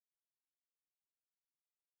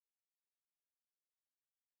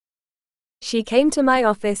She came to my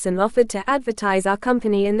office and offered to advertise our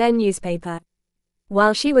company in their newspaper.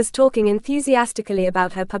 While she was talking enthusiastically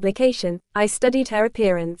about her publication, I studied her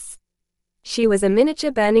appearance. She was a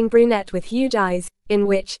miniature burning brunette with huge eyes, in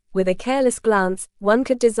which, with a careless glance, one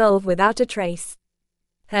could dissolve without a trace.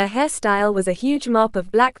 Her hairstyle was a huge mop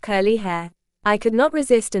of black curly hair. I could not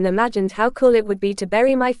resist and imagined how cool it would be to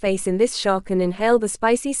bury my face in this shock and inhale the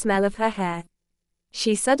spicy smell of her hair.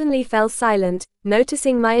 She suddenly fell silent,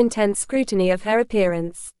 noticing my intense scrutiny of her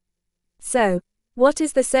appearance. "So, what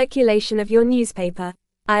is the circulation of your newspaper?"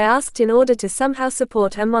 I asked in order to somehow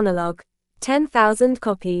support her monologue. 10,000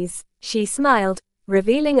 copies. She smiled,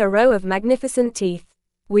 revealing a row of magnificent teeth.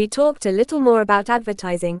 We talked a little more about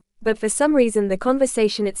advertising, but for some reason the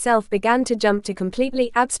conversation itself began to jump to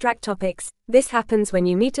completely abstract topics. This happens when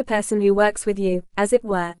you meet a person who works with you, as it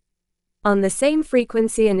were, on the same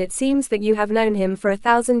frequency, and it seems that you have known him for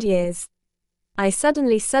 1,000 years. I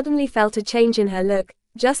suddenly felt a change in her look,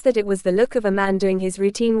 just that it was the look of a man doing his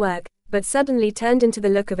routine work, but suddenly turned into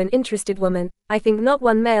the look of an interested woman. I think not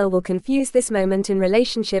one male will confuse this moment in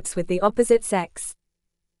relationships with the opposite sex.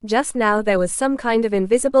 Just now there was some kind of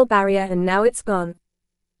invisible barrier and now it's gone.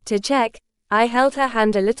 To check, I held her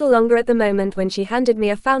hand a little longer at the moment when she handed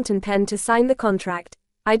me a fountain pen to sign the contract.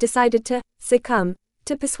 I decided to succumb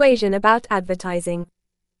to persuasion about advertising.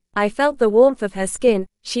 I felt the warmth of her skin.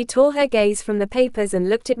 She tore her gaze from the papers and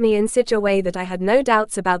looked at me in such a way that I had no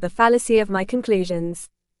doubts about the fallacy of my conclusions.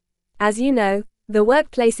 As you know, the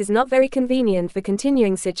workplace is not very convenient for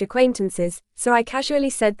continuing such acquaintances, so I casually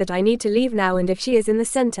said that I need to leave now, and if she is in the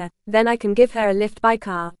center, then I can give her a lift by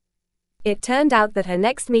car. It turned out that her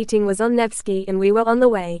next meeting was on Nevsky and we were on the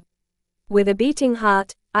way. With a beating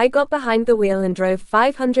heart, I got behind the wheel and drove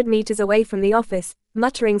 500 meters away from the office,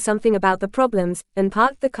 muttering something about the problems, and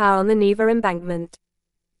parked the car on the Neva embankment.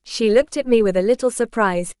 She looked at me with a little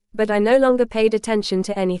surprise, but I no longer paid attention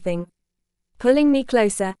to anything. Pulling me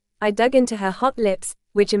closer, I dug into her hot lips,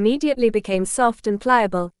 which immediately became soft and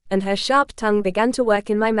pliable, and her sharp tongue began to work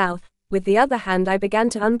in my mouth. With the other hand I began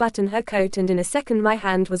to unbutton her coat, and in a second my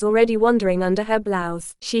hand was already wandering under her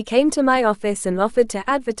blouse. She came to my office and offered to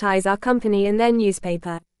advertise our company in their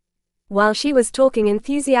newspaper. While she was talking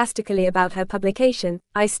enthusiastically about her publication,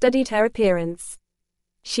 I studied her appearance.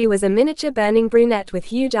 She was a miniature burning brunette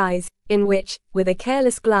with huge eyes, in which, with a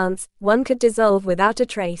careless glance, one could dissolve without a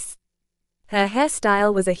trace. Her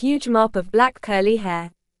hairstyle was a huge mop of black curly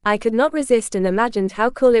hair. I could not resist and imagined how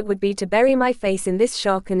cool it would be to bury my face in this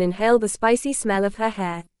shock and inhale the spicy smell of her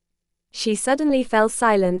hair. She suddenly fell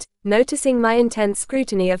silent, noticing my intense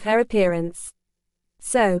scrutiny of her appearance.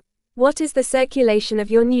 "So, what is the circulation of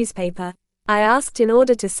your newspaper?" I asked in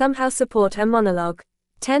order to somehow support her monologue.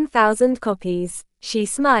 10,000 copies. She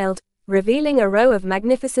smiled, revealing a row of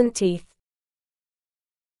magnificent teeth.